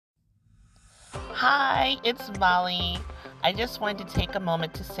Hi, it's Molly. I just wanted to take a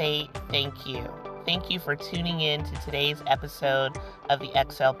moment to say thank you. Thank you for tuning in to today's episode of the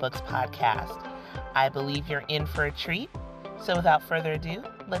XL Books podcast. I believe you're in for a treat. So without further ado,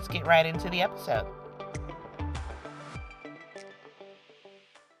 let's get right into the episode.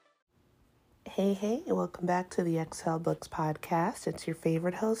 Hey, welcome back to the XL Books podcast. It's your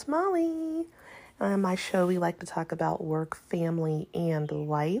favorite host, Molly. On my show, we like to talk about work, family, and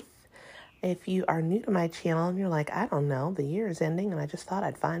life. If you are new to my channel and you're like, I don't know, the year is ending and I just thought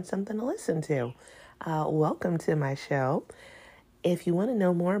I'd find something to listen to, welcome to my show. If you want to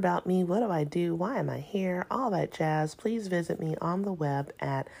know more about me, what do I do, why am I here, all that jazz, please visit me on the web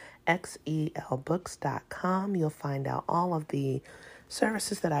at xelbooks.com. You'll find out all of the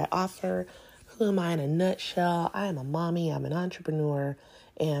services that I offer. Who am I in a nutshell? I am a mommy, I'm an entrepreneur,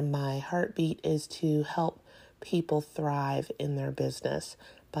 and my heartbeat is to help people thrive in their business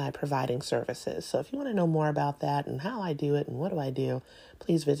by providing services. So if you want to know more about that and how I do it and what do I do,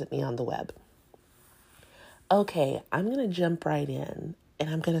 please visit me on the web. Okay, I'm going to jump right in and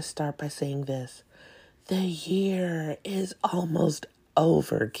I'm going to start by saying this. The year is almost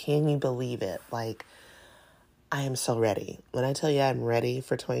over. Can you believe it? I am so ready. When I tell you I'm ready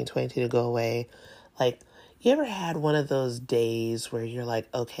for 2022 to go away, you ever had one of those days where you're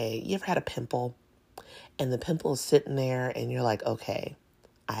like, okay, you ever had a pimple and the pimple is sitting there and you're like, okay,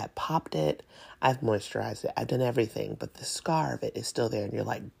 I have popped it, I've moisturized it, I've done everything, but the scar of it is still there and you're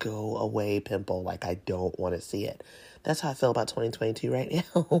like, go away, pimple, I don't want to see it. That's how I feel about 2022 right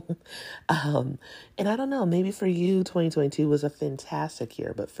now. And I don't know, maybe for you, 2022 was a fantastic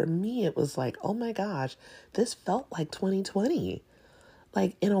year, but for me, it was like, oh my gosh, this felt like 2020.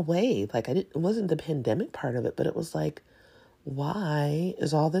 In a way, it wasn't the pandemic part of it, but it was like, why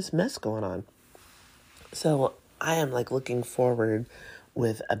is all this mess going on? So I am looking forward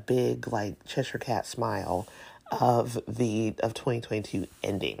with a big Cheshire Cat smile of 2022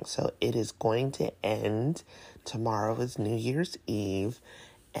 ending. So it is going to end. Tomorrow is New Year's Eve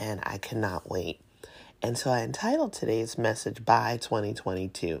and I cannot wait. And so I entitled today's message Bye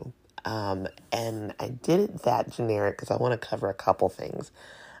 2022. And I did it that generic because I want to cover a couple things.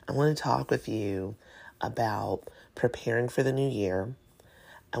 I want to talk with you about preparing for the new year.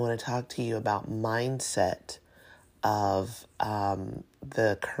 I want to talk to you about mindset of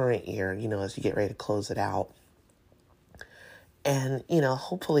the current year, as you get ready to close it out. And,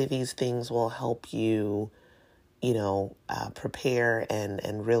 hopefully these things will help you, prepare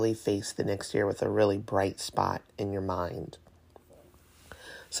and really face the next year with a really bright spot in your mind.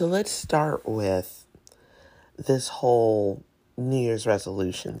 So let's start with this whole New Year's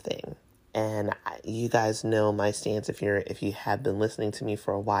resolution thing. And you guys know my stance. If you have been listening to me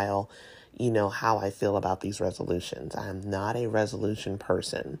for a while, you know how I feel about these resolutions. I'm not a resolution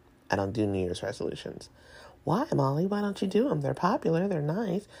person. I don't do New Year's resolutions. Why, Molly? Why don't you do them? They're popular. They're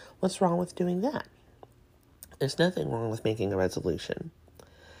nice. What's wrong with doing that? There's nothing wrong with making a resolution.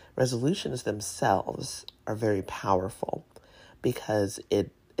 Resolutions themselves are very powerful because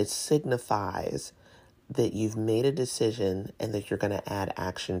it signifies that you've made a decision and that you're going to add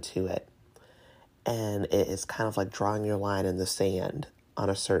action to it. And it is kind of like drawing your line in the sand on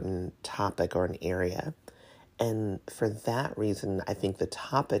a certain topic or an area. And for that reason, I think the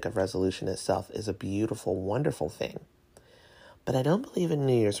topic of resolution itself is a beautiful, wonderful thing. But I don't believe in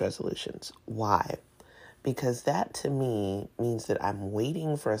New Year's resolutions. Why? Because that to me means that I'm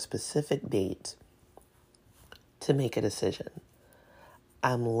waiting for a specific date to make a decision.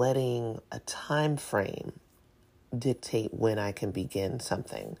 I'm letting a time frame dictate when I can begin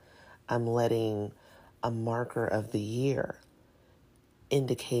something. I'm letting a marker of the year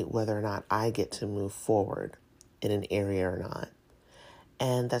indicate whether or not I get to move forward in an area or not.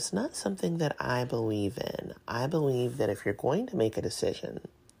 And that's not something that I believe in. I believe that if you're going to make a decision,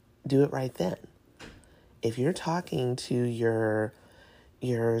 do it right then. If you're talking to your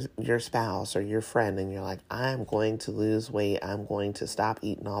spouse or your friend and you're like, I'm going to lose weight, I'm going to stop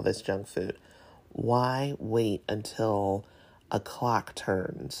eating all this junk food, why wait until a clock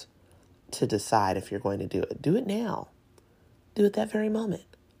turns to decide if you're going to do it? Do it now. Do it that very moment.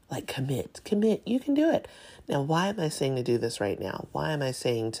 Commit. You can do it. Now, why am I saying to do this right now? Why am I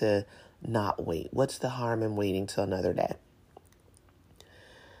saying to not wait? What's the harm in waiting till another day?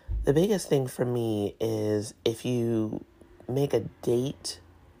 The biggest thing for me is if you make a date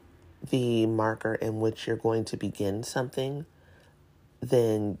the marker in which you're going to begin something,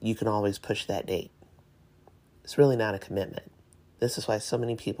 then you can always push that date. It's really not a commitment. This is why so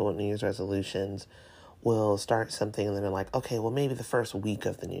many people with New Year's resolutions will start something and then they're like, okay, well, maybe the first week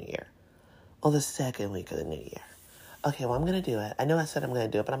of the new year. Or the second week of the new year. okay, well, I'm going to do it. I know I said I'm going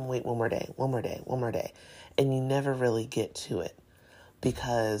to do it, but I'm going to wait one more day, one more day, one more day. And you never really get to it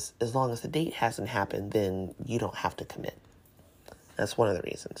because as long as the date hasn't happened, then you don't have to commit. That's one of the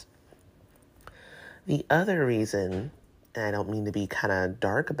reasons. The other reason, and I don't mean to be kind of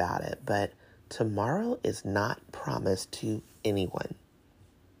dark about it, but tomorrow is not promised to anyone.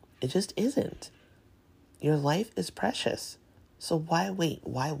 It just isn't. Your life is precious. So why wait?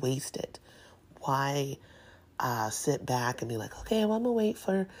 Why waste it? Why sit back and be like, okay, well, I'm going to wait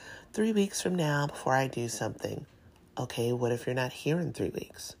for 3 weeks from now before I do something. Okay, what if you're not here in 3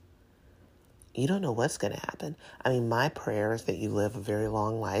 weeks? You don't know what's going to happen. I mean, my prayer is that you live a very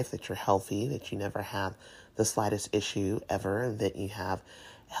long life, that you're healthy, that you never have the slightest issue ever, and that you have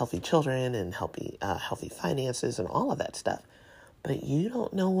healthy children and healthy finances and all of that stuff. But you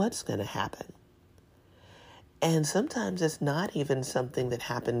don't know what's going to happen. And sometimes it's not even something that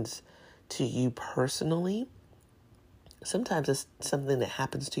happens to you personally. Sometimes it's something that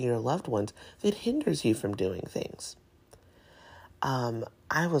happens to your loved ones that hinders you from doing things.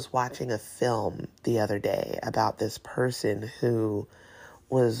 I was watching a film the other day about this person who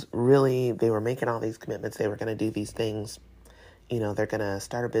they were making all these commitments. They were going to do these things. You know, they're going to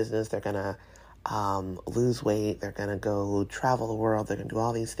start a business. They're going to lose weight. They're going to go travel the world. They're going to do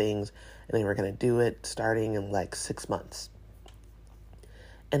all these things. And they were going to do it starting in like 6 months.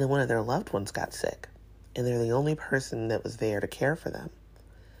 And then one of their loved ones got sick. And they're the only person that was there to care for them.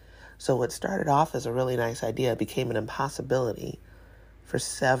 So what started off as a really nice idea became an impossibility for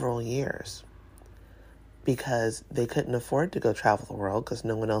several years because they couldn't afford to go travel the world because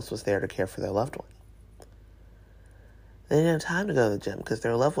no one else was there to care for their loved one. They didn't have time to go to the gym because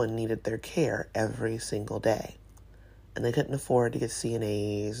their loved one needed their care every single day. And they couldn't afford to get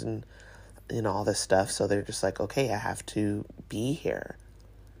CNAs and all this stuff. So they're just like, okay, I have to be here.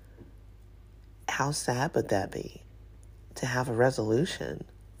 How sad would that be to have a resolution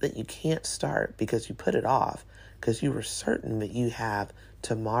that you can't start because you put it off because you were certain that you have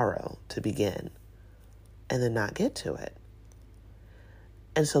tomorrow to begin and then not get to it?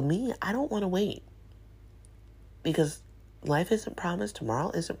 And so I don't want to wait because life isn't promised.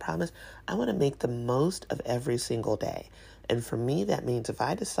 Tomorrow isn't promised. I want to make the most of every single day. And for me, that means if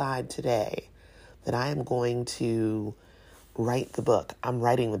I decide today that I am going to write the book, I'm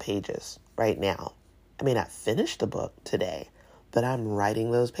writing the pages right now. I may not finish the book today, but I'm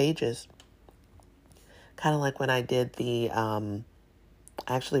writing those pages. Kind of like when I did I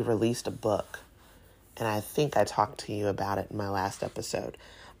actually released a book, and I think I talked to you about it in my last episode,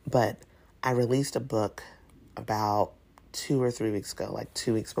 but I released a book about 2 or 3 weeks ago, like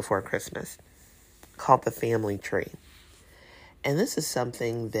 2 weeks before Christmas, called The Family Tree. And this is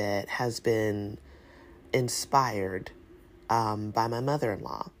something that has been inspired by my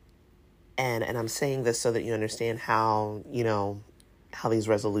mother-in-law. And I'm saying this so that you understand how these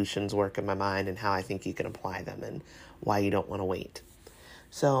resolutions work in my mind and how I think you can apply them and why you don't want to wait.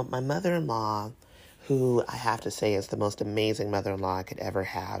 So my mother-in-law, who I have to say is the most amazing mother-in-law I could ever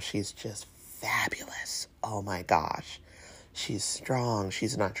have, she's just fabulous. Oh my gosh. She's strong.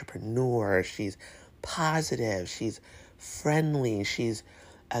 She's an entrepreneur. She's positive. She's friendly. She's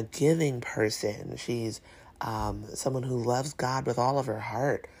a giving person. She's someone who loves God with all of her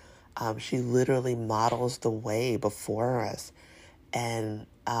heart. She literally models the way before us. And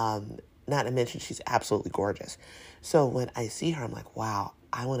not to mention, she's absolutely gorgeous. So when I see her, I'm like, wow,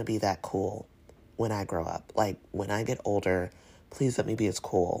 I want to be that cool when I grow up. Like, when I get older, please let me be as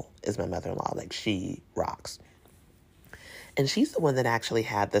cool as my mother-in-law. Like, she rocks. And she's the one that actually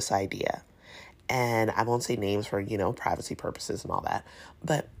had this idea. And I won't say names for, privacy purposes and all that.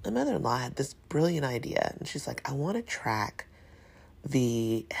 But my mother-in-law had this brilliant idea. And she's like, I want to track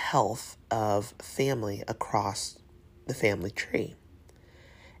the health of family across the family tree.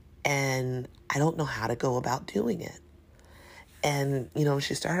 And I don't know how to go about doing it. And,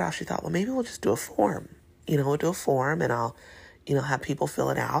 she started off, she thought, well, maybe we'll just do a form. We'll do a form and I'll, have people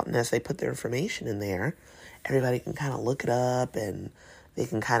fill it out. And as they put their information in there, everybody can kind of look it up and they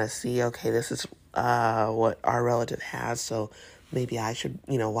can kind of see, okay, this is what our relative has. So maybe I should,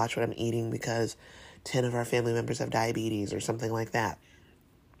 watch what I'm eating because 10 of our family members have diabetes or something like that.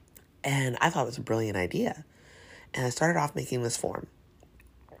 And I thought it was a brilliant idea. And I started off making this form.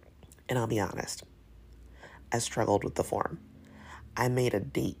 And I'll be honest, I struggled with the form. I made a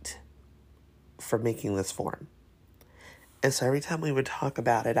date for making this form. And so every time we would talk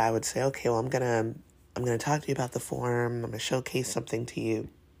about it, I would say, okay, well, I'm going to talk to you about the form. I'm going to showcase something to you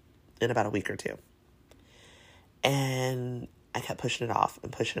in about a week or two. And I kept pushing it off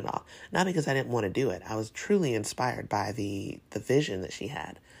and pushing it off. Not because I didn't want to do it. I was truly inspired by the vision that she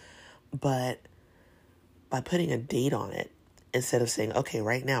had. But by putting a date on it instead of saying, okay,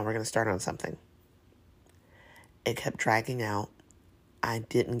 right now we're going to start on something. It kept dragging out. I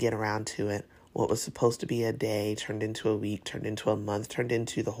didn't get around to it. What was supposed to be a day turned into a week, turned into a month, turned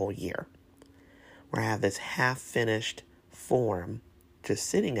into the whole year. Where I have this half-finished form just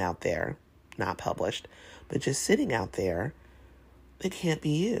sitting out there, not published, but just sitting out there that can't be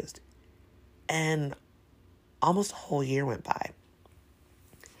used. And almost a whole year went by.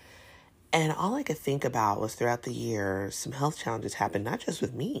 And all I could think about was throughout the year, some health challenges happened, not just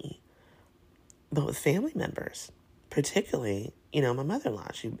with me, but with family members. Particularly, my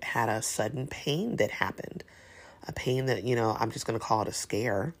mother-in-law. She had a sudden pain that happened. A pain that, I'm just going to call it a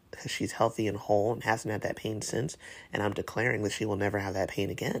scare because she's healthy and whole and hasn't had that pain since. And I'm declaring that she will never have that pain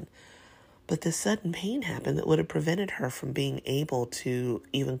again. But this sudden pain happened that would have prevented her from being able to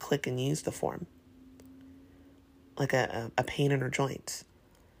even click and use the form. Like a pain in her joints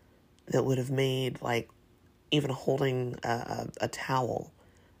that would have made even holding a towel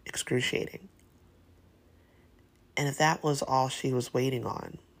excruciating. And if that was all she was waiting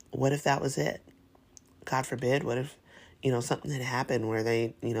on, what if that was it? God forbid, what if, something had happened where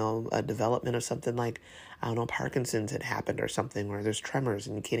they, a development of something like, Parkinson's had happened or something where there's tremors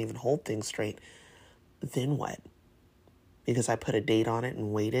and you can't even hold things straight. Then what? Because I put a date on it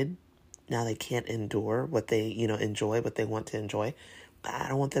and waited. Now they can't endure what they, enjoy, what they want to enjoy. I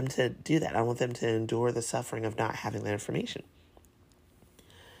don't want them to do that. I want them to endure the suffering of not having that information.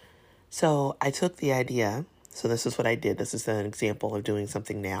 So I took the idea. So this is what I did. This is an example of doing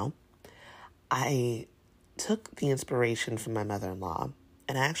something now. I took the inspiration from my mother-in-law,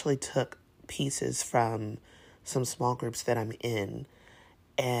 and I actually took pieces from some small groups that I'm in.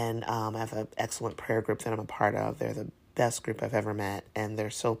 And I have an excellent prayer group that I'm a part of. They're the best group I've ever met, and they're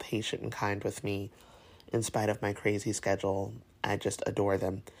so patient and kind with me in spite of my crazy schedule. I just adore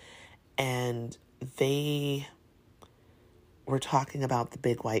them. And they were talking about the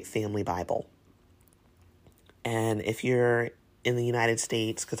Big White Family Bible. And if you're in the United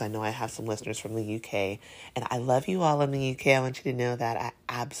States, because I know I have some listeners from the UK, and I love you all in the UK. I want you to know that I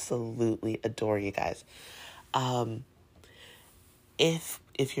absolutely adore you guys.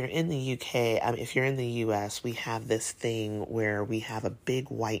 If you're in the UK, if you're in the US, we have this thing where we have a big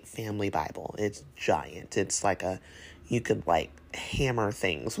white family Bible. It's giant. It's like you could hammer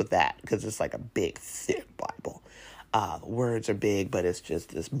things with that because it's like a big, thick Bible. Words are big, but it's just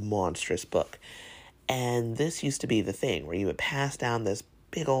this monstrous book. And this used to be the thing where you would pass down this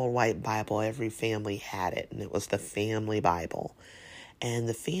big old white Bible. Every family had it, and it was the family Bible. And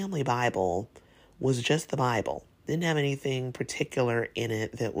the family Bible was just the Bible. Didn't have anything particular in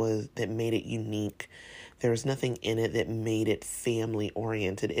it that made it unique. There was nothing in it that made it family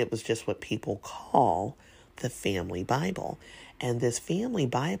oriented. It was just what people call the family Bible. And this family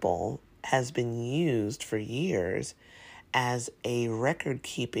Bible has been used for years as a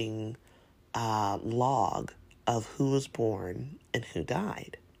record-keeping log of who was born and who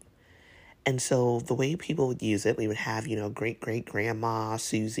died. And so the way people would use it, we would have, great-great-grandma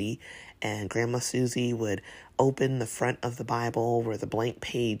Susie, and Grandma Susie would open the front of the Bible where the blank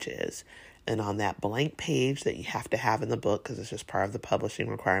page is. And on that blank page that you have to have in the book, because it's just part of the publishing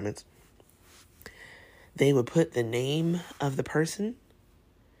requirements, they would put the name of the person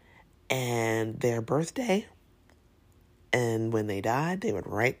and their birthday. And when they died, they would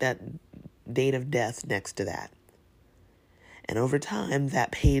write that date of death next to that. And over time,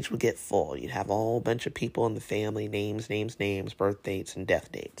 that page would get full. You'd have a whole bunch of people in the family, names, birth dates, and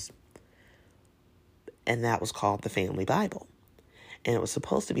death dates. And that was called the Family Bible. And it was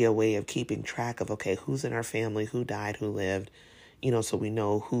supposed to be a way of keeping track of, okay, who's in our family, who died, who lived, so we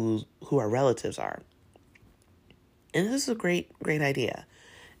know who our relatives are. And this is a great, great idea.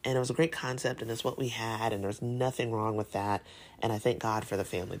 And it was a great concept, and it's what we had, and there's nothing wrong with that. And I thank God for the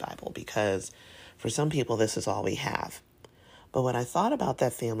Family Bible, because for some people, this is all we have. But when I thought about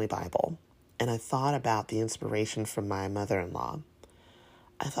that Family Bible, and I thought about the inspiration from my mother-in-law,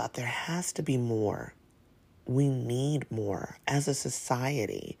 I thought there has to be more. We need more. As a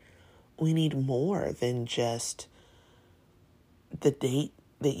society, we need more than just the date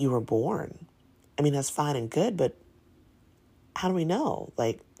that you were born. I mean, that's fine and good, but how do we know?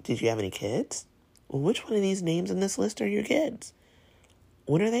 Did you have any kids? Well, which one of these names in this list are your kids?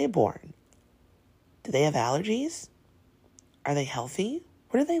 When are they born? Do they have allergies? Are they healthy?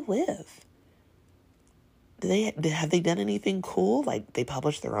 Where do they live? Have they done anything cool? They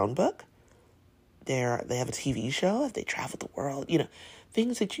published their own book? They have a TV show? Have they traveled the world?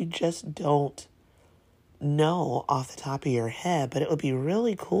 Things that you just don't know off the top of your head, but it would be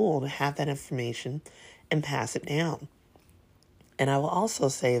really cool to have that information and pass it down. And I will also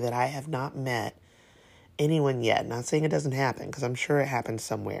say that I have not met anyone yet. Not saying it doesn't happen, because I'm sure it happens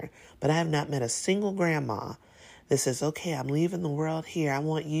somewhere. But I have not met a single grandma that says, okay, I'm leaving the world here. I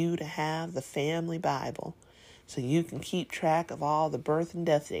want you to have the family Bible so you can keep track of all the birth and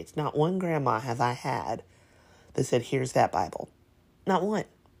death dates. Not one grandma have I had that said, here's that Bible. Not one.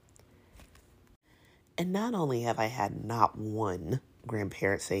 And not only have I had not one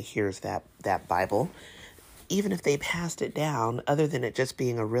grandparent say, here's that Bible, even if they passed it down, other than it just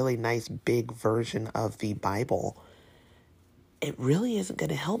being a really nice big version of the Bible, it really isn't going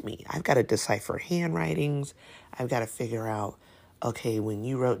to help me. I've got to decipher handwritings. I've got to figure out, okay, when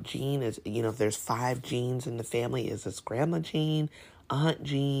you wrote Jean, if there's 5 Jeans in the family, is this Grandma Jean, Aunt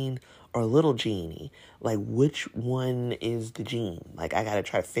Jean, or Little Jeannie? Like, which one is the Jean? Like, I got to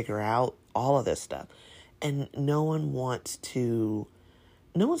try to figure out all of this stuff. And no one's going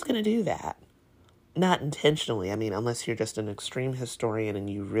to do that. Not intentionally. I mean, unless you're just an extreme historian and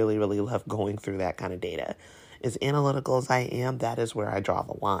you really, really love going through that kind of data. As analytical as I am, that is where I draw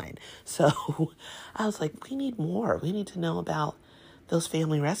the line. So I was like, we need more. We need to know about those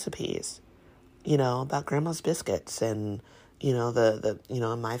family recipes, about grandma's biscuits and,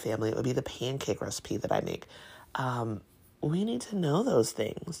 in my family, it would be the pancake recipe that I make. We need to know those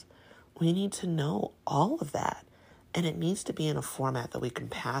things. We need to know all of that. And it needs to be in a format that we can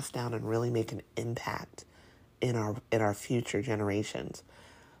pass down and really make an impact in our future generations.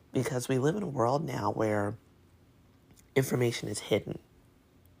 Because we live in a world now where information is hidden.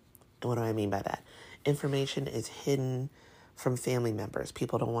 And what do I mean by that? Information is hidden from family members.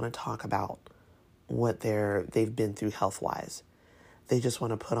 People don't want to talk about what they've been through health-wise. They just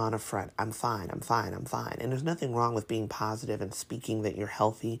want to put on a front. I'm fine. And there's nothing wrong with being positive and speaking that you're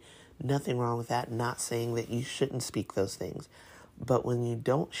healthy. Nothing wrong with that. Not saying that you shouldn't speak those things. But when you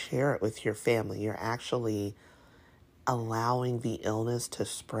don't share it with your family, you're actually allowing the illness to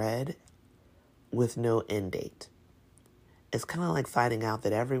spread with no end date. It's kind of like finding out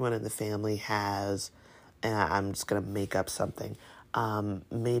that everyone in the family has, and I'm just going to make up something,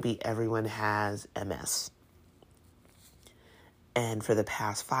 maybe everyone has MS. And for the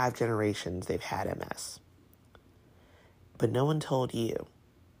past 5 generations, they've had MS. But no one told you.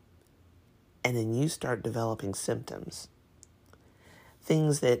 And then you start developing symptoms.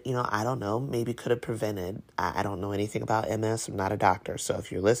 Things that, I don't know, maybe could have prevented. I don't know anything about MS. I'm not a doctor. So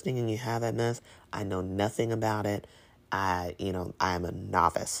if you're listening and you have MS, I know nothing about it. I'm a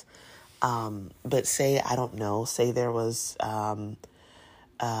novice. But say there was a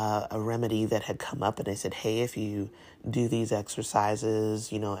remedy that had come up and they said, hey, if you do these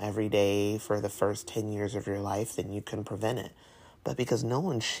exercises, every day for the first 10 years of your life, then you can prevent it. But because no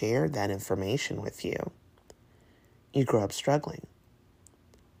one shared that information with you, you grow up struggling.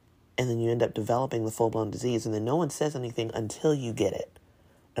 And then you end up developing the full-blown disease, and then no one says anything until you get it.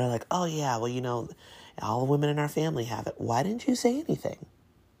 They're like, oh yeah, well, all the women in our family have it. Why didn't you say anything?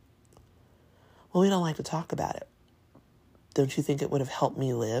 Well, we don't like to talk about it. Don't you think it would have helped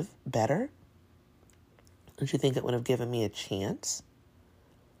me live better? Don't you think it would have given me a chance?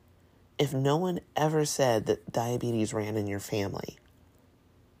 If no one ever said that diabetes ran in your family,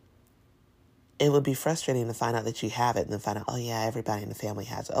 it would be frustrating to find out that you have it and then find out, oh yeah, everybody in the family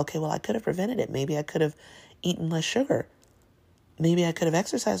has it. Okay, well, I could have prevented it. Maybe I could have eaten less sugar. Maybe I could have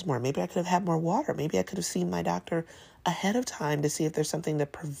exercised more. Maybe I could have had more water. Maybe I could have seen my doctor ahead of time to see if there's something to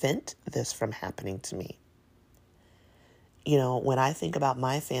prevent this from happening to me. When I think about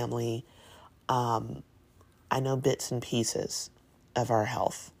my family, I know bits and pieces of our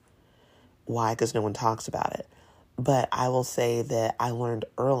health. Why? Because no one talks about it. But I will say that I learned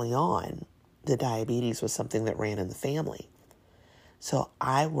early on that diabetes was something that ran in the family. So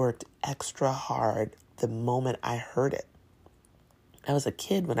I worked extra hard the moment I heard it. I was a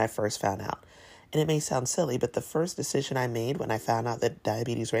kid when I first found out. And it may sound silly, but the first decision I made when I found out that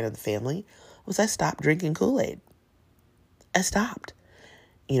diabetes ran in the family was I stopped drinking Kool-Aid. I stopped.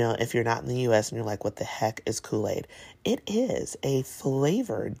 If you're not in the U.S. and you're like, what the heck is Kool-Aid? It is a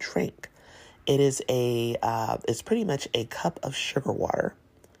flavored drink. It is it's pretty much a cup of sugar water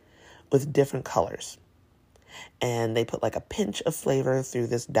with different colors. And they put like a pinch of flavor through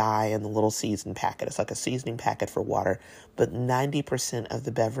this dye in the little season packet. It's like a seasoning packet for water, but 90% of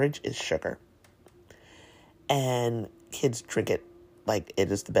the beverage is sugar. And kids drink it like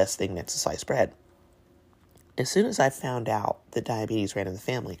it is the best thing next to sliced bread. As soon as I found out that diabetes ran in the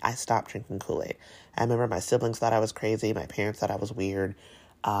family, I stopped drinking Kool-Aid. I remember my siblings thought I was crazy. My parents thought I was weird.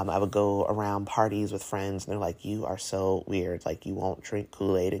 I would go around parties with friends, and they're like, you are so weird. Like, you won't drink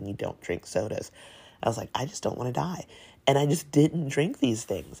Kool-Aid and you don't drink sodas. I was like, I just don't want to die. And I just didn't drink these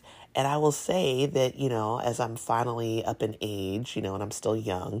things. And I will say that, as I'm finally up in age, and I'm still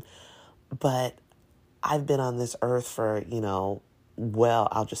young, but I've been on this earth for,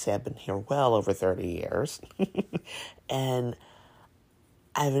 I'll just say I've been here well over 30 years. And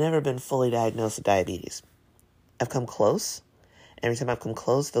I've never been fully diagnosed with diabetes. I've come close. Every time I've come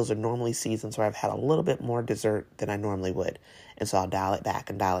close, those are normally seasons where I've had a little bit more dessert than I normally would. And so I'll dial it back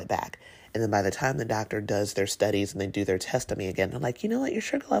and dial it back. And then by the time the doctor does their studies and they do their test on me again, they're like, you know what? Your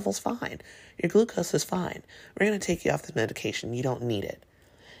sugar level's fine. Your glucose is fine. We're going to take you off the medication. You don't need it.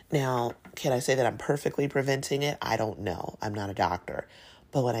 Now, can I say that I'm perfectly preventing it? I don't know. I'm not a doctor.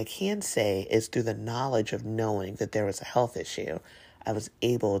 But what I can say is through the knowledge of knowing that there was a health issue, I was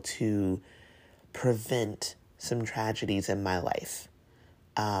able to prevent some tragedies in my life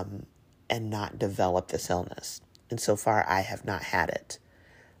and not develop this illness. And so far, I have not had it.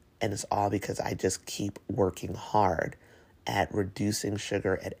 And it's all because I just keep working hard at reducing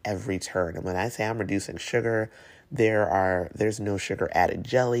sugar at every turn. And when I say I'm reducing sugar, there's no sugar added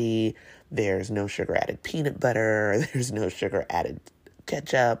jelly, there's no sugar added peanut butter, there's no sugar added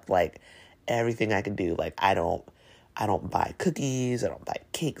ketchup, like everything I can do. Like I don't buy cookies, I don't buy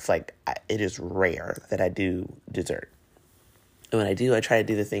cakes. It is rare that I do dessert. And when I do, I try to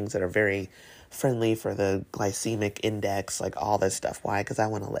do the things that are very friendly for the glycemic index, like all this stuff. Why? Because I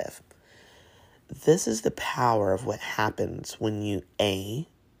want to live. This is the power of what happens when you,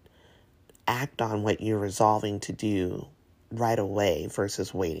 act on what you're resolving to do right away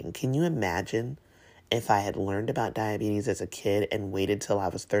versus waiting. Can you imagine if I had learned about diabetes as a kid and waited till I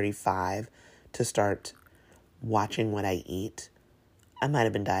was 35 to start watching what I eat? I might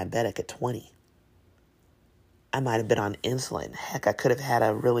have been diabetic at 20. I might have been on insulin. Heck, I could have had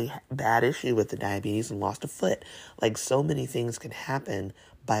a really bad issue with the diabetes and lost a foot. Like so many things can happen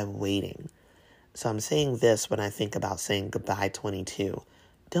by waiting. So I'm saying this when I think about saying goodbye 22.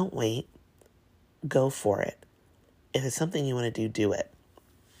 Don't wait. Go for it. If it's something you want to do, do it.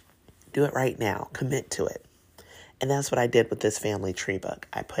 Do it right now. Commit to it. And that's what I did with this family tree book.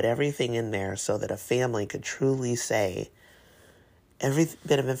 I put everything in there so that a family could truly say every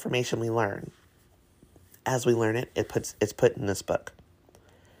bit of information we learn. As we learn it, it's put in this book.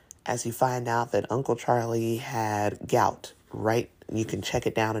 As you find out that Uncle Charlie had gout, right? You can check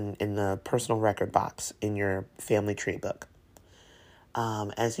it down in the personal record box in your family tree book.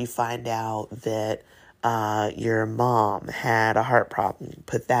 As you find out that your mom had a heart problem,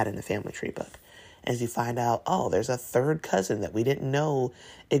 put that in the family tree book. As you find out, there's a third cousin that we didn't know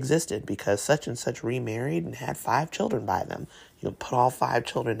existed because such and such remarried and had 5 children by them. Put all 5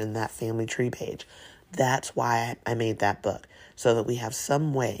 children in that family tree page. That's why I made that book, so that we have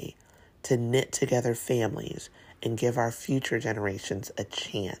some way to knit together families and give our future generations a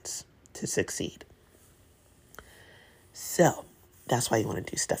chance to succeed. So that's why you want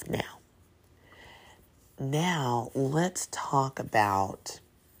to do stuff now. Now, let's talk about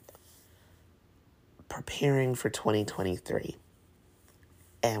preparing for 2023.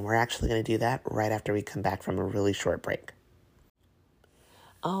 And we're actually going to do that right after we come back from a really short break.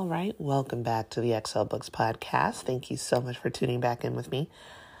 All right, welcome back to the Excel Books podcast. Thank you so much for tuning back in with me.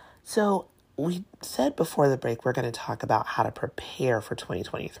 So we said before the break, we're going to talk about how to prepare for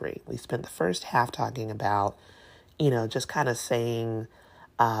 2023. We spent the first half talking about, just kind of saying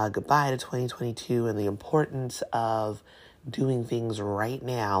goodbye to 2022 and the importance of doing things right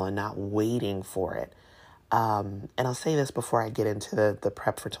now and not waiting for it. And I'll say this before I get into the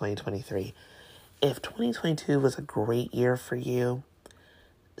prep for 2023. If 2022 was a great year for you,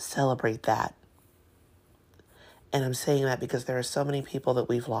 celebrate that. And I'm saying that because there are so many people that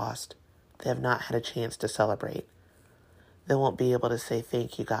we've lost that have not had a chance to celebrate. They won't be able to say,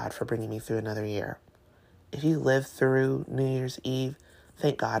 thank you, God, for bringing me through another year. If you lived through New Year's Eve,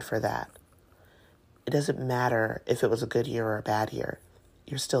 thank God for that. It doesn't matter if it was a good year or a bad year.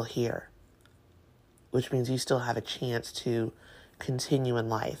 You're still here, which means you still have a chance to continue in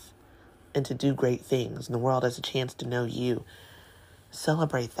life and to do great things. And the world has a chance to know you.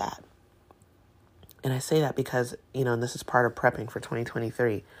 Celebrate that. And I say that because, and this is part of prepping for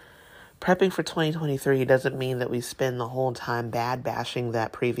 2023. Prepping for 2023 doesn't mean that we spend the whole time bad bashing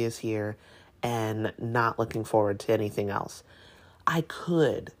that previous year and not looking forward to anything else. I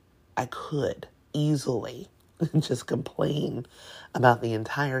could easily just complain about the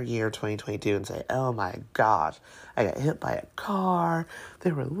entire year 2022 and say, oh my gosh, I got hit by a car,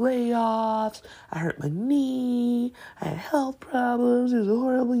 there were layoffs, I hurt my knee, I had health problems, it was a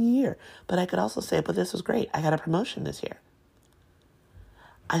horrible year. But I could also say, but this was great, I got a promotion this year.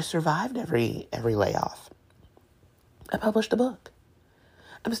 I survived every layoff. I published a book.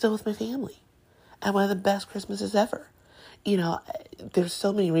 I'm still with my family. I had one of the best Christmases ever. There's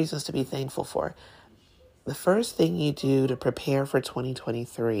so many reasons to be thankful for. The first thing you do to prepare for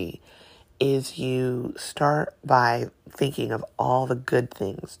 2023 is you start by thinking of all the good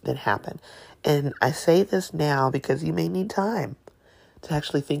things that happen. And I say this now because you may need time to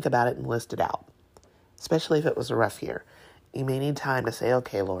actually think about it and list it out, especially if it was a rough year. You may need time to say,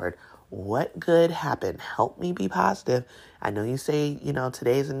 okay, Lord, what good happened? Help me be positive. I know you say,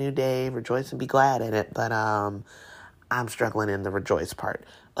 today's a new day, rejoice and be glad in it, but I'm struggling in the rejoice part.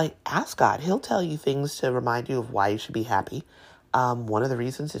 Like, ask God. He'll tell you things to remind you of why you should be happy. One of the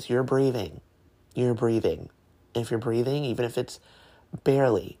reasons is you're breathing. You're breathing. If you're breathing, even if it's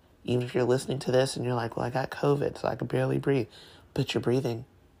barely, even if you're listening to this and you're like, well, I got COVID, so I can barely breathe. But you're breathing.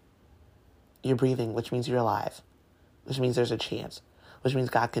 You're breathing, which means you're alive, which means there's a chance, which means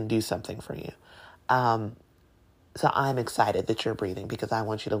God can do something for you. So I'm excited that you're breathing because I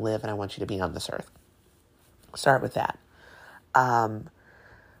want you to live and I want you to be on this earth. Start with that. The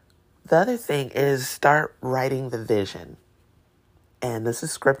other thing is start writing the vision. And this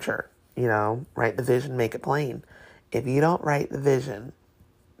is scripture, write the vision, make it plain. If you don't write the vision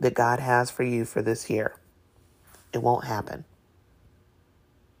that God has for you for this year, it won't happen.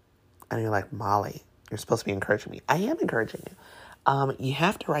 And you're like, Molly, you're supposed to be encouraging me. I am encouraging you. You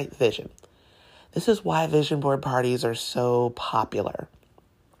have to write the vision. This is why vision board parties are so popular.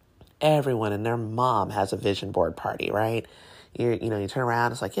 Everyone and their mom has a vision board party, right? You turn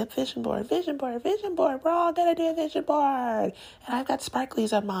around, it's like, yep, vision board, vision board, vision board. We're all going to do a vision board. And I've got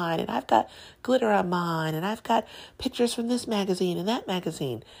sparklies on mine, and I've got glitter on mine, and I've got pictures from this magazine and that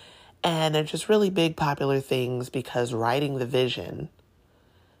magazine. And they're just really big, popular things because writing the vision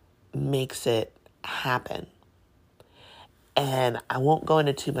makes it happen. And I won't go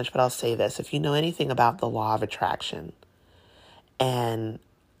into too much, but I'll say this. If you know anything about the law of attraction, and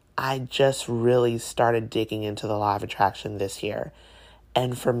I just really started digging into the law of attraction this year.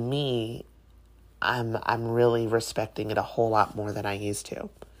 And for me, I'm really respecting it a whole lot more than I used to.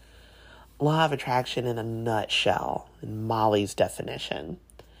 Law of attraction in a nutshell, in Molly's definition,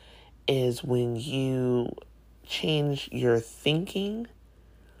 is when you change your thinking,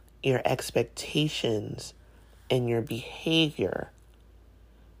 your expectations, and your behavior,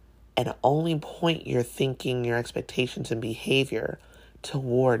 and only point your thinking, your expectations, and behavior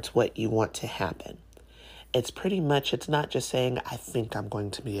towards what you want to happen. It's not just saying, I think I'm going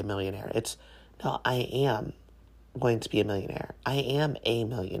to be a millionaire. It's, no, I am going to be a millionaire. I am a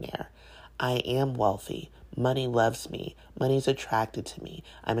millionaire. I am wealthy. Money loves me. Money's attracted to me.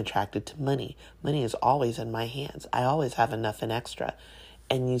 I'm attracted to money. Money is always in my hands. I always have enough and extra.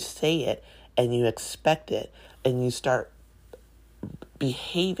 And you say it, and you expect it, and you start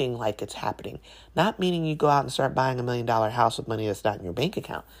behaving like it's happening. Not meaning you go out and start buying $1 million house with money that's not in your bank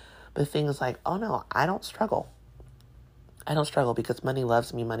account. But things like, oh no, I don't struggle. I don't struggle because money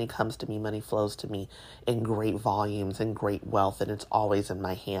loves me. Money comes to me. Money flows to me in great volumes and great wealth. And it's always in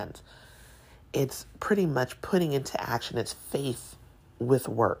my hands. It's pretty much putting into action. It's faith with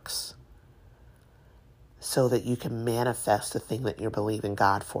works, so that you can manifest the thing that you're believing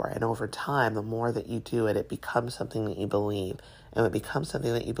God for. And over time, the more that you do it, it becomes something that you believe. And when it becomes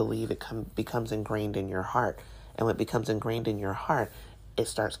something that you believe, it becomes ingrained in your heart. And when it becomes ingrained in your heart, it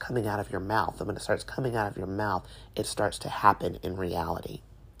starts coming out of your mouth. And when it starts coming out of your mouth, it starts to happen in reality.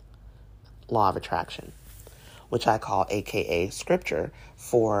 Law of attraction, which I call AKA scripture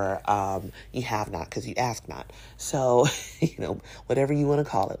for you have not because you ask not. So, whatever you want to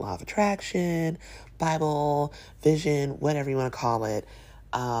call it, law of attraction, Bible, vision, whatever you want to call it,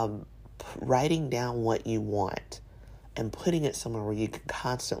 writing down what you want and putting it somewhere where you can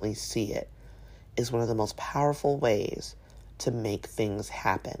constantly see it is one of the most powerful ways to make things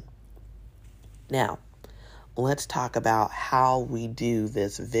happen. Now, let's talk about how we do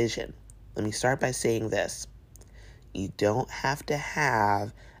this vision. Let me start by saying this. You don't have to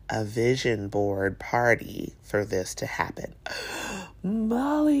have a vision board party for this to happen.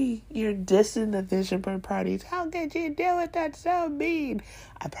 Molly, you're dissing the vision board parties. How could you do it? That's so mean.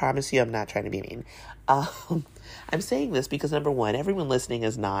 I promise you I'm not trying to be mean. I'm saying this because, number one, everyone listening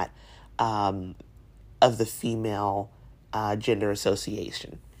is not of the female gender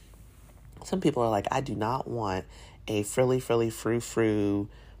association. Some people are like, I do not want a frilly, frou-frou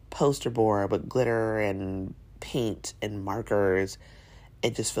poster board with glitter and paint and markers.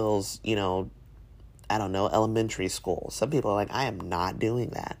 It just feels, elementary school. Some people are like, I am not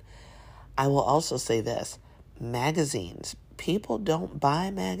doing that. I will also say this. Magazines. People don't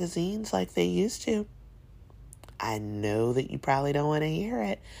buy magazines like they used to. I know that you probably don't want to hear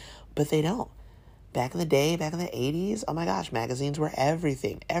it, but they don't. Back in the day, back in the 80s, oh my gosh, magazines were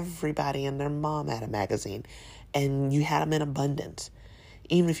everything. Everybody and their mom had a magazine, and you had them in abundance.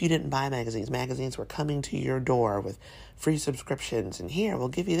 Even if you didn't buy magazines were coming to your door with free subscriptions. And here, we'll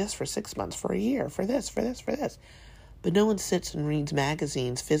give you this for 6 months, for a year, for this, for this, for this. But no one sits and reads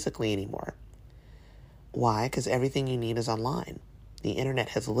magazines physically anymore. Why? Because everything you need is online. The internet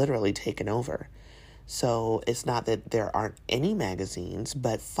has literally taken over. So it's not that there aren't any magazines,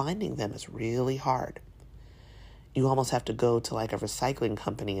 but finding them is really hard. You almost have to go to like a recycling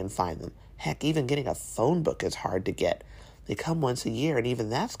company and find them. Heck, even getting a phone book is hard to get. They come once a year, and even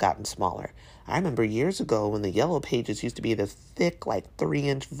that's gotten smaller. I remember years ago when the Yellow Pages used to be this thick, like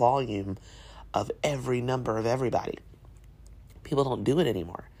 3-inch volume of every number of everybody. People don't do it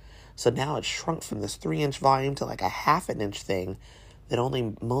anymore. So now it's shrunk from this 3-inch volume to like a 1/2-inch thing that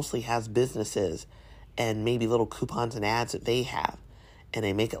only mostly has businesses and maybe little coupons and ads that they have. And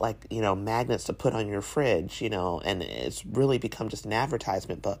they make it like, magnets to put on your fridge, and it's really become just an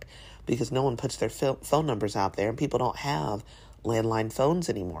advertisement book because no one puts their phone numbers out there, and people don't have landline phones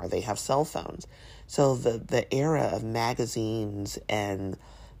anymore. They have cell phones. So the era of magazines and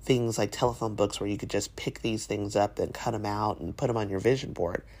things like telephone books where you could just pick these things up and cut them out and put them on your vision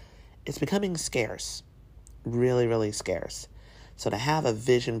board, it's becoming scarce, really, really scarce. So to have a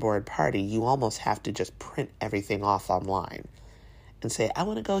vision board party, you almost have to just print everything off online and say, I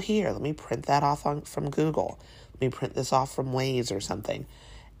want to go here. Let me print that off from Google. Let me print this off from Waze or something.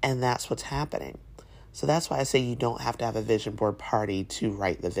 And that's what's happening. So that's why I say you don't have to have a vision board party to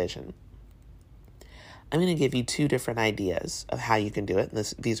write the vision. I'm going to give you 2 different ideas of how you can do it.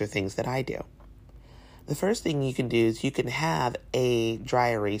 And these are things that I do. The first thing you can do is you can have a dry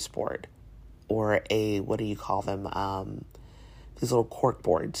erase board or what do you call them? These little cork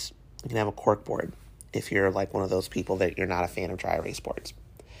boards. You can have a cork board if you're like one of those people that you're not a fan of dry erase boards.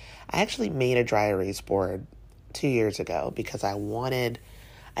 I actually made a dry erase board 2 years ago because I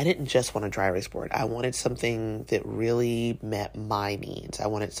didn't just want a dry erase board. I wanted something that really met my needs. I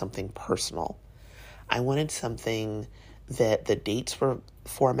wanted something personal. I wanted something that the dates were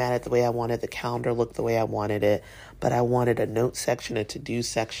formatted the way I wanted, the calendar looked the way I wanted it, but I wanted a note section, a to-do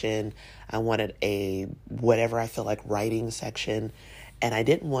section. I wanted a whatever I feel like writing section. And I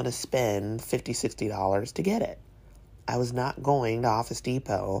didn't want to spend $50, $60 to get it. I was not going to Office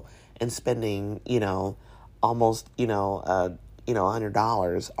Depot and spending, almost,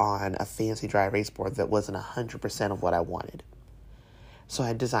 $100 on a fancy dry erase board that wasn't 100% of what I wanted. So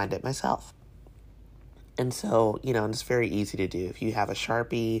I designed it myself. And so, it's very easy to do. If you have a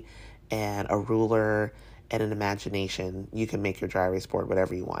Sharpie and a ruler and an imagination, you can make your dry erase board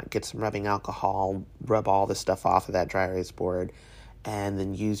whatever you want. Get some rubbing alcohol, rub all the stuff off of that dry erase board, and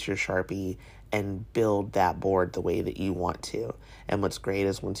then use your Sharpie and build that board the way that you want to. And what's great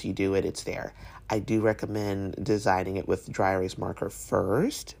is once you do it, it's there. I do recommend designing it with dry erase marker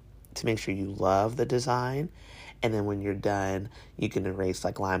first to make sure you love the design. And then when you're done, you can erase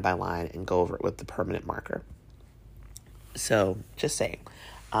like line by line and go over it with the permanent marker. So just saying,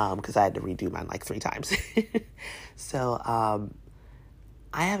 because I had to redo mine like 3 times. So I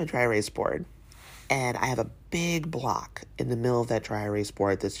have a dry erase board. And I have a big block in the middle of that dry erase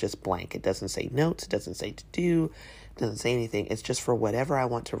board that's just blank. It doesn't say notes. It doesn't say to do. It doesn't say anything. It's just for whatever I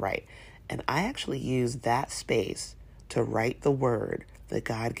want to write. And I actually use that space to write the word that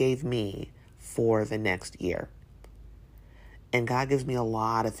God gave me for the next year. And God gives me a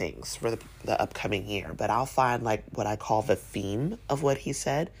lot of things for the upcoming year. But I'll find like what I call the theme of what he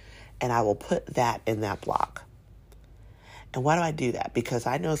said. And I will put that in that block. And why do I do that? Because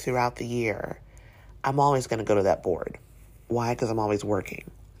I know throughout the year, I'm always going to go to that board. Why? Because I'm always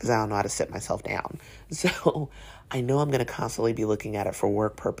working. Because I don't know how to sit myself down. So I know I'm going to constantly be looking at it for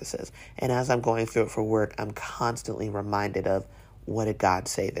work purposes. And as I'm going through it for work, I'm constantly reminded of what did God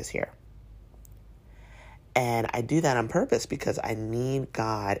say this year? And I do that on purpose because I need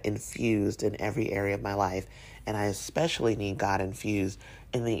God infused in every area of my life. And I especially need God infused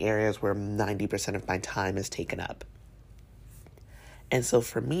in the areas where 90% of my time is taken up. And so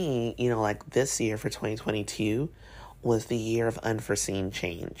for me, like this year for 2022 was the year of unforeseen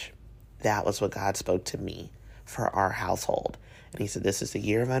change. That was what God spoke to me for our household. And he said, this is the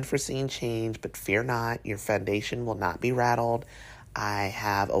year of unforeseen change, but fear not, your foundation will not be rattled. I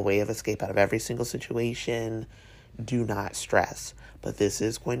have a way of escape out of every single situation. Do not stress. But this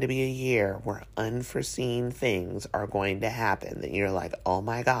is going to be a year where unforeseen things are going to happen that you're like, oh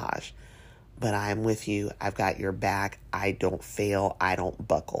my gosh. But I'm with you. I've got your back. I don't fail. I don't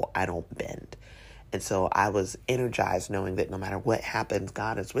buckle. I don't bend. And so I was energized knowing that no matter what happens,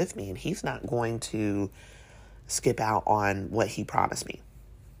 God is with me and he's not going to skip out on what he promised me.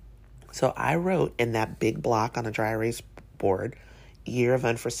 So I wrote in that big block on a dry erase board, year of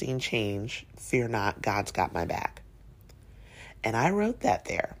unforeseen change, fear not, God's got my back. And I wrote that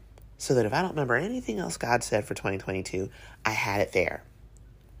there so that if I don't remember anything else God said for 2022, I had it there.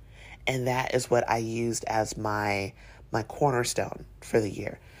 And that is what I used as my cornerstone for the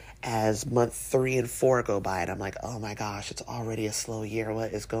year. As month 3 and 4 go by and I'm like, oh my gosh, it's already a slow year.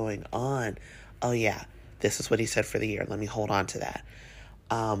 What is going on? Oh yeah, this is what he said for the year. Let me hold on to that.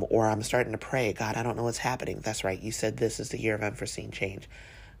 Or I'm starting to pray, God, I don't know what's happening. That's right. You said this is the year of unforeseen change.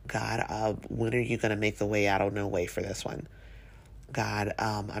 God, when are you going to make the way out of no way for this one? God,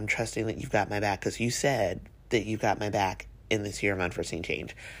 I'm trusting that you've got my back because you said that you've got my back in this year of unforeseen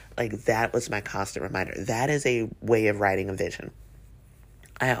change. Like, that was my constant reminder. That is a way of writing a vision.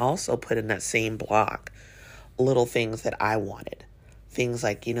 I also put in that same block little things that I wanted. Things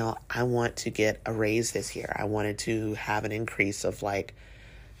like, I want to get a raise this year. I wanted to have an increase of like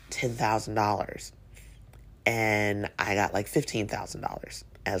 $10,000. And I got like $15,000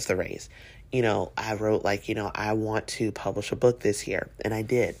 as the raise. I wrote like, I want to publish a book this year. And I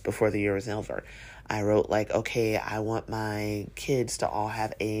did before the year was over. I wrote like, okay, I want my kids to all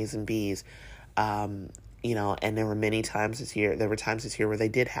have A's and B's. And there were times this year where they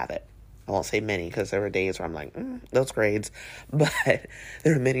did have it. I won't say many because there were days where I'm like, those grades. But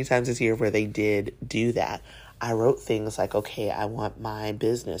there were many times this year where they did do that. I wrote things like, okay, I want my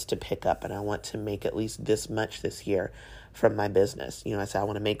business to pick up and I want to make at least this much this year from my business. I said I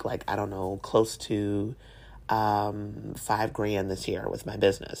want to make like, I don't know, close to $5,000 this year with my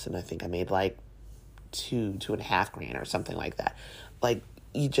business. And I think I made like $2,500 or something like that. Like,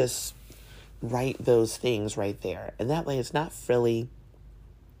 you just write those things right there. And that way it's not frilly.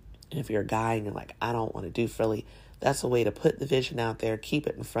 And if you're a guy and you're like, I don't want to do frilly, that's a way to put the vision out there, keep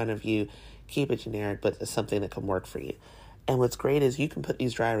it in front of you, keep it generic, but it's something that can work for you. And what's great is you can put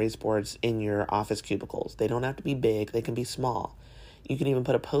these dry erase boards in your office cubicles. They don't have to be big. They can be small. You can even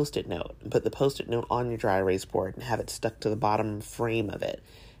put a Post-it note and put the Post-it note on your dry erase board and have it stuck to the bottom frame of it.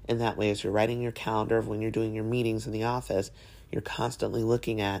 And that way, as you're writing your calendar of when you're doing your meetings in the office, you're constantly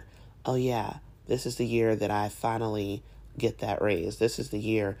looking at, oh yeah, this is the year that I finally get that raise. This is the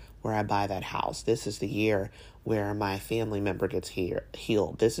year where I buy that house. This is the year where my family member gets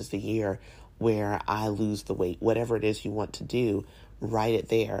healed. This is the year where I lose the weight. Whatever it is you want to do, write it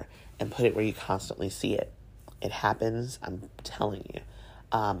there and put it where you constantly see it. It happens, I'm telling you.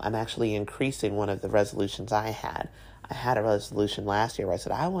 I'm actually increasing one of the resolutions I had. I had a resolution last year where I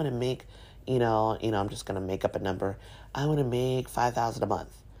said, I want to make, I'm just going to make up a number. I want to make $5,000 a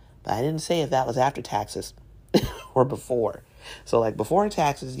month. But I didn't say if that was after taxes or before. So like before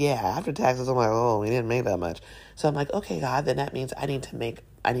taxes, yeah. After taxes, I'm like, oh, we didn't make that much. So I'm like, okay, God, then that means I need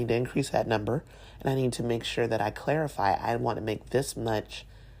to increase that number. And I need to make sure that I clarify, I want to make this much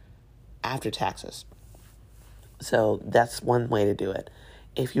after taxes. So that's one way to do it.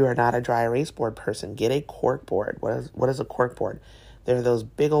 If you are not a dry erase board person, get a cork board. What is a cork board? They're those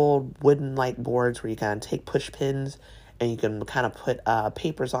big old wooden like boards where you kind of take push pins and you can kind of put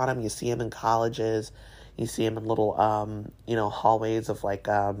papers on them. You see them in colleges. You see them in little, hallways of like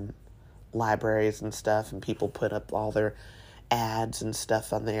libraries and stuff. And people put up all their ads and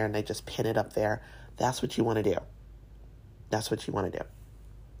stuff on there and they just pin it up there. That's what you want to do. That's what you want to do.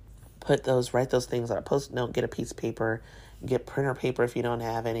 Write those things on a Post-it note, get a piece of paper, get printer paper if you don't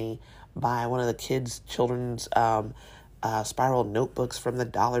have any, buy one of the children's spiral notebooks from the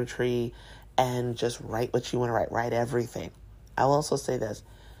Dollar Tree, and just write what you want to write. Write everything. I'll also say this,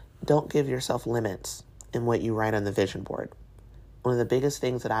 don't give yourself limits in what you write on the vision board. One of the biggest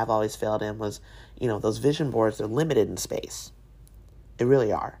things that I've always failed in was, those vision boards, they're limited in space. They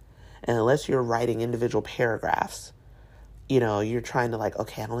really are. And unless you're writing individual paragraphs, you're trying to like,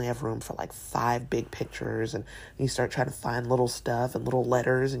 okay, I only have room for like 5 big pictures, and you start trying to find little stuff and little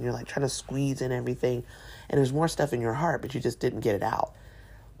letters, and you're like trying to squeeze in everything, and there's more stuff in your heart, but you just didn't get it out.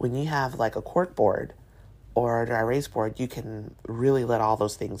 When you have like a cork board or a dry erase board, you can really let all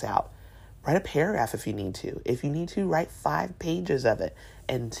those things out. Write a paragraph if you need to. If you need to, write 5 pages of it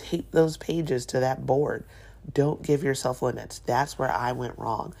and tape those pages to that board. Don't give yourself limits. That's where I went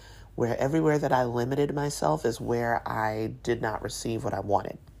wrong. Where everywhere that I limited myself is where I did not receive what I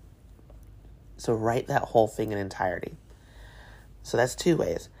wanted. So write that whole thing in entirety. So that's 2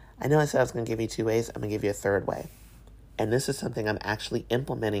 ways. I know I said I was going to give you 2 ways. I'm going to give you a 3rd way. And this is something I'm actually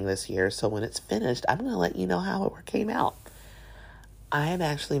implementing this year. So when it's finished, I'm going to let you know how it came out. I am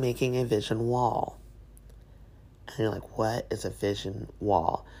actually making a vision wall. And you're like, what is a vision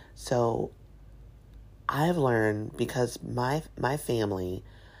wall? So I've learned, because my family,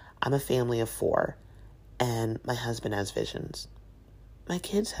 I'm a family of 4, and my husband has visions. My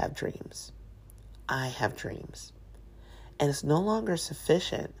kids have dreams. I have dreams. And it's no longer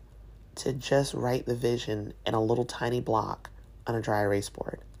sufficient to just write the vision in a little tiny block on a dry erase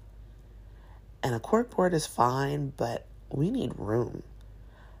board. And a cork board is fine, but we need room.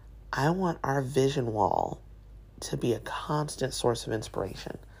 I want our vision wall to be a constant source of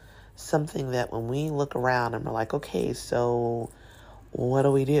inspiration. Something that when we look around and we're like, okay, so what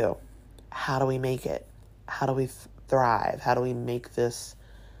do we do? How do we make it? How do we thrive? How do we make this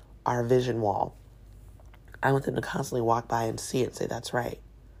our vision wall? I want them to constantly walk by and see it and say, that's right.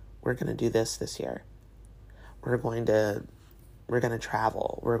 We're going to do this year. We're going to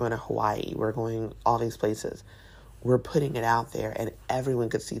travel. We're going to Hawaii. We're going all these places. We're putting it out there and everyone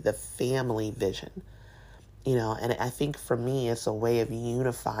could see the family vision. And I think for me, it's a way of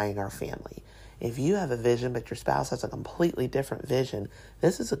unifying our family. If you have a vision, but your spouse has a completely different vision,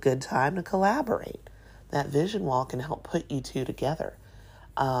 this is a good time to collaborate. That vision wall can help put you two together.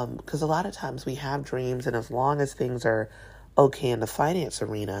 Because a lot of times we have dreams, and as long as things are okay in the finance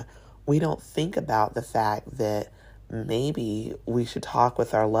arena, we don't think about the fact that maybe we should talk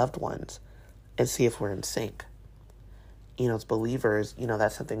with our loved ones and see if we're in sync. As believers,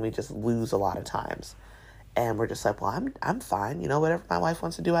 that's something we just lose a lot of times. And we're just like, well, I'm fine. Whatever my wife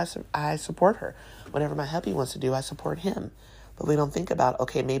wants to do, I support her. Whatever my hubby wants to do, I support him. But we don't think about,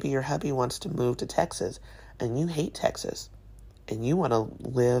 okay, maybe your hubby wants to move to Texas and you hate Texas and you want to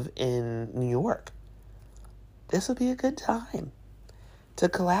live in New York. This would be a good time to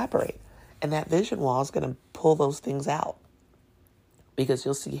collaborate. And that vision wall is going to pull those things out because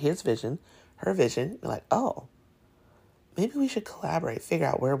you'll see his vision, her vision. You're like, oh, maybe we should collaborate, figure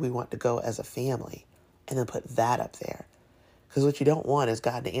out where we want to go as a family, and then put that up there. Because what you don't want is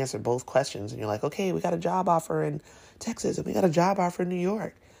God to answer both questions. And you're like, okay, we got a job offer in Texas and we got a job offer in New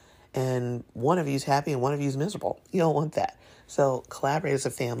York. And one of you's happy and one of you's miserable. You don't want that. So collaborate as a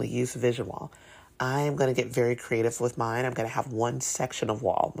family, use the vision wall. I am going to get very creative with mine. I'm going to have one section of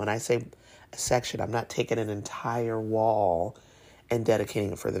wall. When I say a section, I'm not taking an entire wall and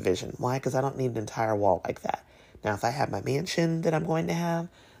dedicating it for the vision. Why? Because I don't need an entire wall like that. Now, if I have my mansion that I'm going to have,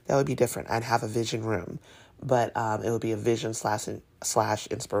 that would be different. I'd have a vision room, but it would be a vision slash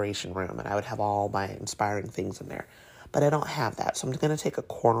inspiration room, and I would have all my inspiring things in there. But I don't have that, so I'm going to take a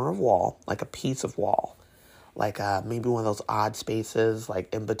corner of wall, like a piece of wall, like maybe one of those odd spaces,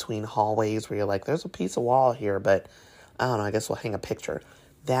 like in between hallways where you're like, there's a piece of wall here, but I don't know, I guess we'll hang a picture.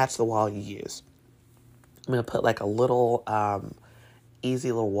 That's the wall you use. I'm going to put like a little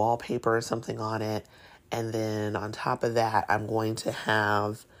easy little wallpaper or something on it. And then on top of that, I'm going to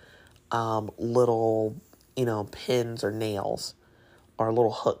have little, pins or nails, or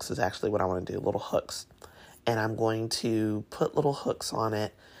little hooks is actually what I want to do, little hooks. And I'm going to put little hooks on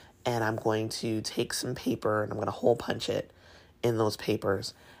it, and I'm going to take some paper, and I'm going to hole punch it in those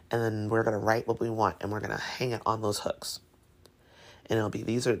papers. And then we're going to write what we want, and we're going to hang it on those hooks. And it'll be,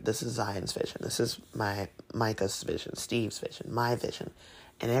 this is Zion's vision. This is Micah's vision, Steve's vision, my vision.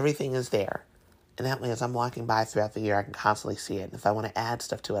 And everything is there. And that way, as I'm walking by throughout the year, I can constantly see it. And if I want to add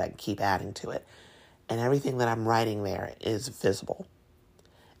stuff to it, I can keep adding to it. And everything that I'm writing there is visible.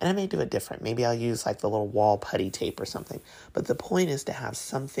 And I may do it different. Maybe I'll use like the little wall putty tape or something. But the point is to have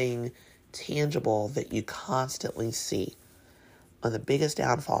something tangible that you constantly see. One of the biggest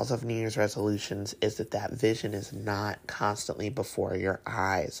downfalls of New Year's resolutions is that vision is not constantly before your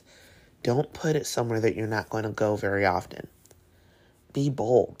eyes. Don't put it somewhere that you're not going to go very often. Be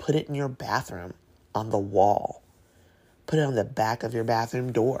bold. Put it in your bathroom, on the wall. Put it on the back of your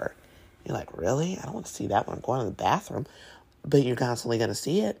bathroom door. You're like, really? I don't want to see that when I'm going to the bathroom. But you're constantly going to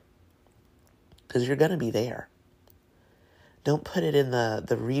see it because you're going to be there. Don't put it in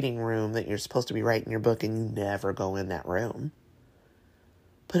the reading room that you're supposed to be writing your book and you never go in that room.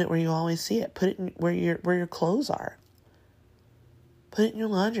 Put it where you always see it. Put it in where your clothes are. Put it in your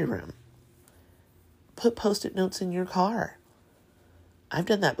laundry room. Put Post-it notes in your car. I've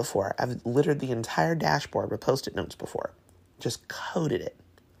done that before. I've littered the entire dashboard with Post-it notes before. Just coated it.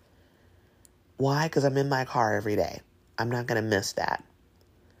 Why? Because I'm in my car every day. I'm not going to miss that.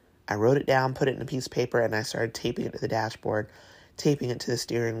 I wrote it down, put it in a piece of paper, and I started taping it to the dashboard, taping it to the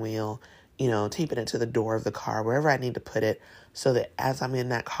steering wheel, taping it to the door of the car, wherever I need to put it, so that as I'm in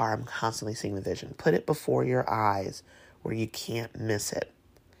that car, I'm constantly seeing the vision. Put it before your eyes where you can't miss it.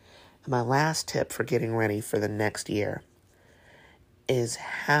 And my last tip for getting ready for the next year is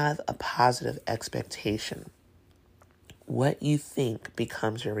have a positive expectation. What you think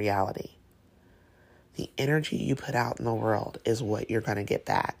becomes your reality. The energy you put out in the world is what you're going to get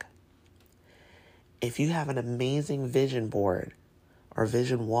back. If you have an amazing vision board or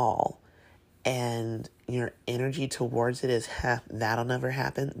vision wall and your energy towards it is, that'll never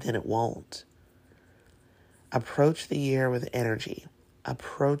happen, then it won't. Approach the year with energy.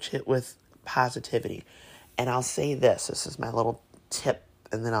 Approach it with positivity. And I'll say this. This is my little tip,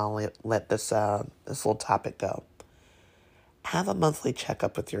 and then I'll let this little topic go. Have a monthly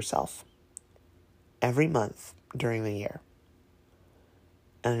checkup with yourself every month during the year.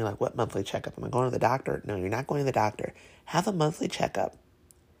 And you're like, what monthly checkup? Am I going to the doctor? No, you're not going to the doctor. Have a monthly checkup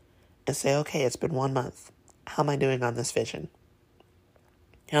and say, okay, it's been 1 month. How am I doing on this vision?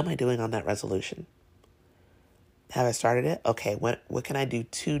 How am I doing on that resolution? Have I started it? Okay, what can I do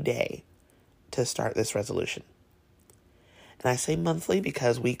today to start this resolution? And I say monthly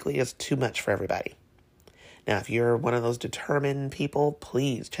because weekly is too much for everybody. Now, if you're one of those determined people,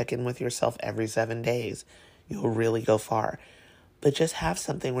 please check in with yourself every 7 days. You'll really go far. But just have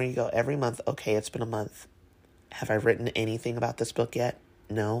something where you go every month, okay, it's been a month. Have I written anything about this book yet?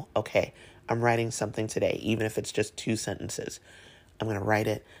 No? Okay, I'm writing something today, even if it's just 2 sentences. I'm going to write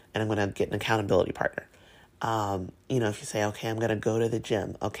it, and I'm going to get an accountability partner. If you say, okay, I'm going to go to the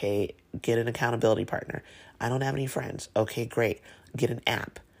gym. Okay, get an accountability partner. I don't have any friends. Okay, great. Get an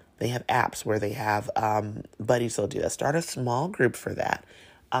app. They have apps where they have buddies that'll do that. Start a small group for that.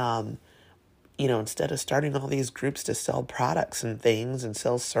 Instead of starting all these groups to sell products and things and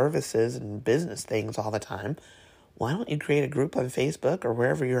sell services and business things all the time, why don't you create a group on Facebook or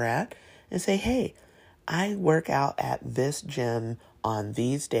wherever you're at and say, hey, I work out at this gym on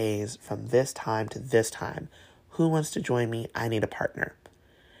these days from this time to this time. Who wants to join me? I need a partner.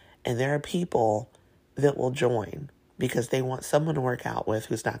 And there are people that will join because they want someone to work out with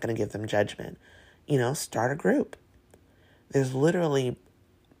who's not going to give them judgment. Start a group. There's literally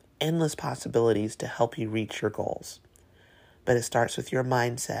endless possibilities to help you reach your goals. But it starts with your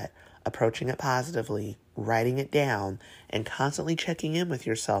mindset, approaching it positively, writing it down, and constantly checking in with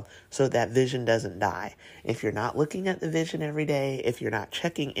yourself so that vision doesn't die. If you're not looking at the vision every day, if you're not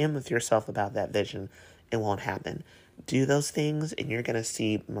checking in with yourself about that vision, it won't happen. Do those things and you're going to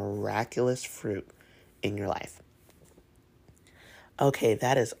see miraculous fruit in your life. Okay,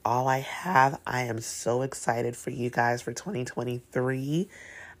 that is all I have. I am so excited for you guys for 2023.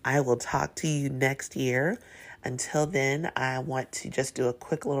 I will talk to you next year. Until then, I want to just do a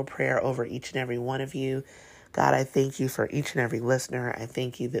quick little prayer over each and every one of you. God, I thank you for each and every listener. I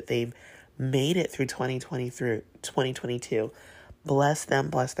thank you that they've made it through 2020 through 2022. Bless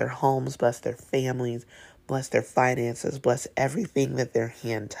them, bless their homes, bless their families, bless their finances, bless everything that their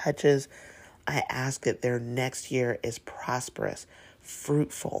hand touches. I ask that their next year is prosperous,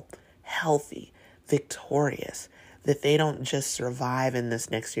 fruitful, healthy, victorious, that they don't just survive in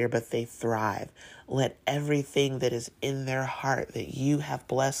this next year, but they thrive. Let everything that is in their heart that you have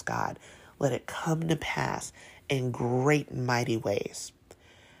blessed, God, let it come to pass in great and mighty ways.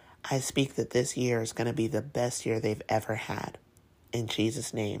 I speak that this year is going to be the best year they've ever had. In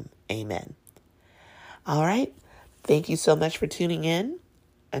Jesus' name, amen. All right. Thank you so much for tuning in.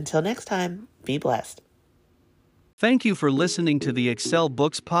 Until next time, be blessed. Thank you for listening to the Excel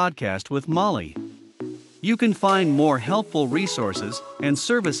Books podcast with Molly. You can find more helpful resources and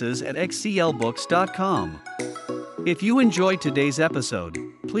services at xelbooks.com. If you enjoyed today's episode,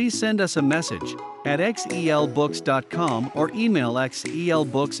 please send us a message at xelbooks.com or email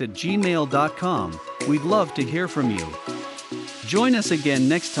xelbooks@gmail.com. We'd love to hear from you. Join us again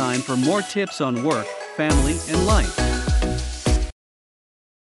next time for more tips on work, family, and life.